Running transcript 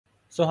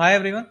So hi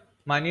everyone,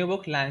 my new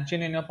book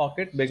LangChain in Your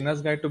Pocket,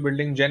 Beginner's Guide to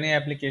Building Gen AI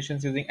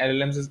Applications Using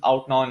LLMs is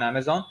out now on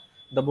Amazon.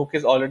 The book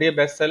is already a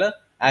bestseller.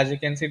 As you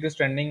can see, it is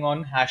trending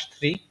on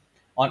 #3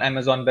 on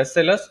Amazon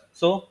bestsellers.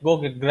 So go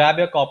grab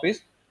your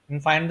copies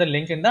and find the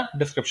link in the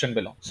description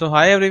below. So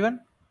hi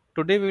everyone,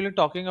 today we will be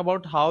talking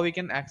about how we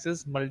can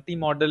access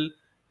multi-modal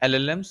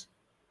LLMs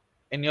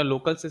in your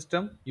local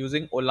system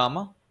using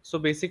Ollama. So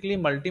basically,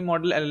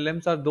 multi-modal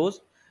LLMs are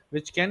those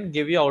which can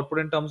give you output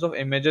in terms of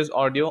images,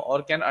 audio,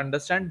 or can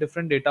understand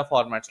different data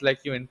formats.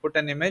 Like you input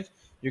an image,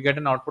 you get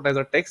an output as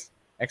a text,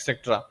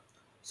 etc.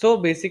 So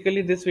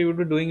basically, this we will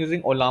be doing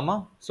using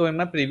Ollama. So in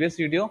my previous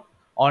video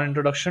on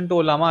introduction to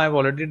Ollama, I've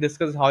already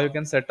discussed how you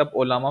can set up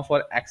Ollama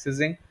for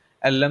accessing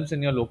LLMs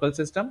in your local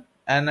system,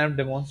 and I've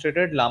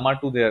demonstrated Llama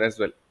 2 there as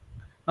well.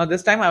 Now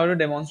this time I will be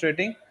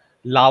demonstrating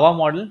Llava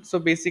model. So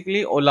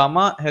basically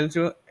Ollama helps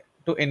you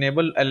to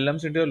enable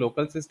LLMs into your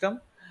local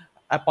system.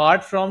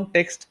 Apart from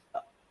text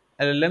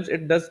LLMs,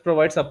 it does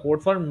provide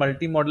support for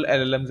multi-modal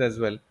LLMs as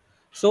well.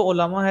 So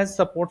Ollama has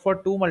support for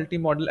two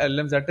multi-modal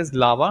LLMs, that is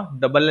Llava,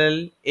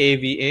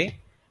 LLAVA,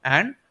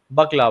 and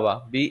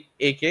BakLlava,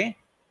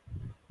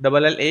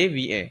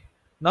 BAKLLAVA.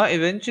 Now,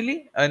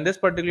 eventually, in this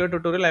particular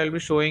tutorial, I will be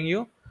showing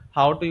you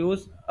how to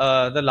use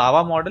the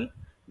Llava model.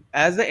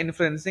 As the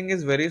inferencing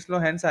is very slow,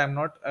 hence I am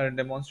not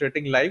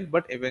demonstrating live,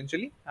 but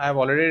eventually I have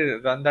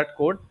already run that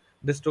code.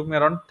 This took me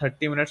around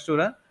 30 minutes to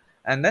run,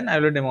 and then I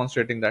will be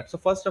demonstrating that. So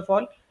first of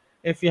all,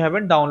 if you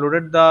haven't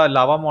downloaded the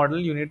Llava model,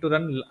 you need to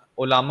run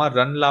Ollama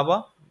run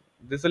Llava.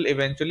 This will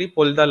eventually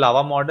pull the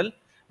Llava model,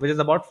 which is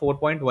about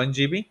 4.1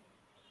 GB.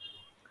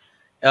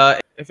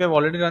 If you have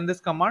already run this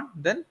command,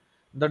 then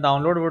the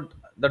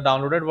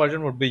downloaded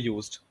version would be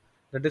used,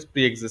 that is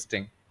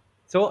pre-existing.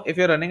 So if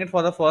you're running it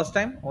for the first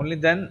time, only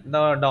then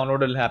the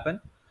download will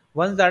happen.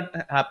 Once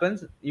that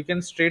happens, you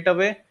can straight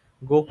away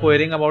go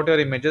querying about your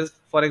images.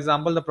 For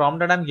example, the prompt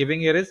that I'm giving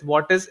here is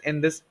what is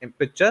in this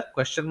picture,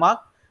 question mark,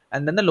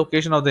 and then the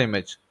location of the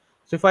image.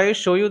 So if I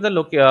show you the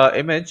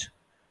image,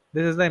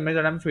 this is the image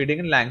that I'm feeding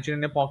in LangChain in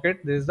your pocket.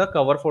 This is the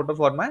cover photo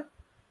for my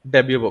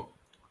debut book.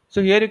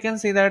 So here you can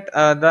see that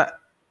the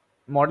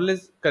model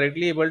is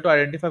correctly able to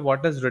identify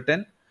what is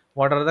written,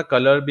 what are the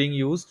color being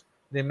used.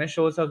 The image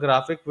shows a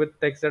graphic with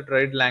text that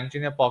read LangChain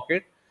in your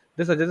pocket.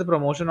 This suggests a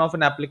promotion of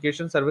an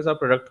application, service, or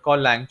product called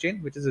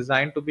LangChain, which is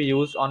designed to be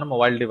used on a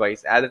mobile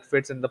device as it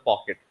fits in the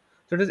pocket.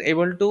 So it is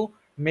able to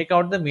make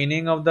out the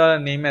meaning of the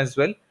name as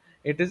well.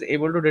 It is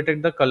able to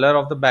detect the color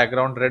of the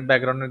background, red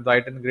background with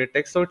white and gray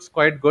text. So it's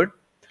quite good.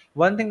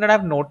 One thing that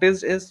I've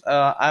noticed is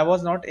I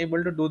was not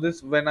able to do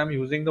this when I'm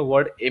using the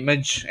word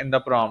image in the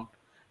prompt.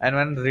 And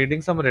when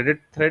reading some Reddit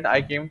thread,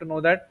 I came to know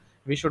that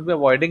we should be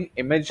avoiding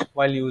image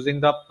while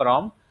using the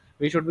prompt.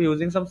 We should be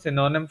using some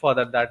synonym for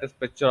that, that is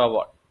picture or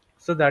what.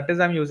 So that is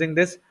I'm using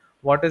this,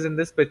 what is in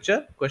this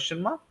picture,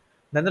 question mark,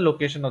 then the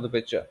location of the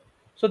picture.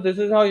 So this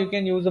is how you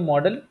can use a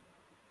model,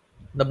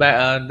 the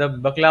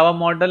BakLlava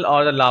model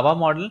or the Llava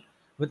model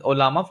with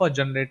Ollama for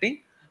generating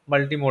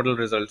multimodal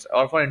results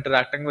or for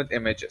interacting with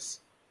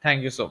images.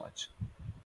 Thank you so much.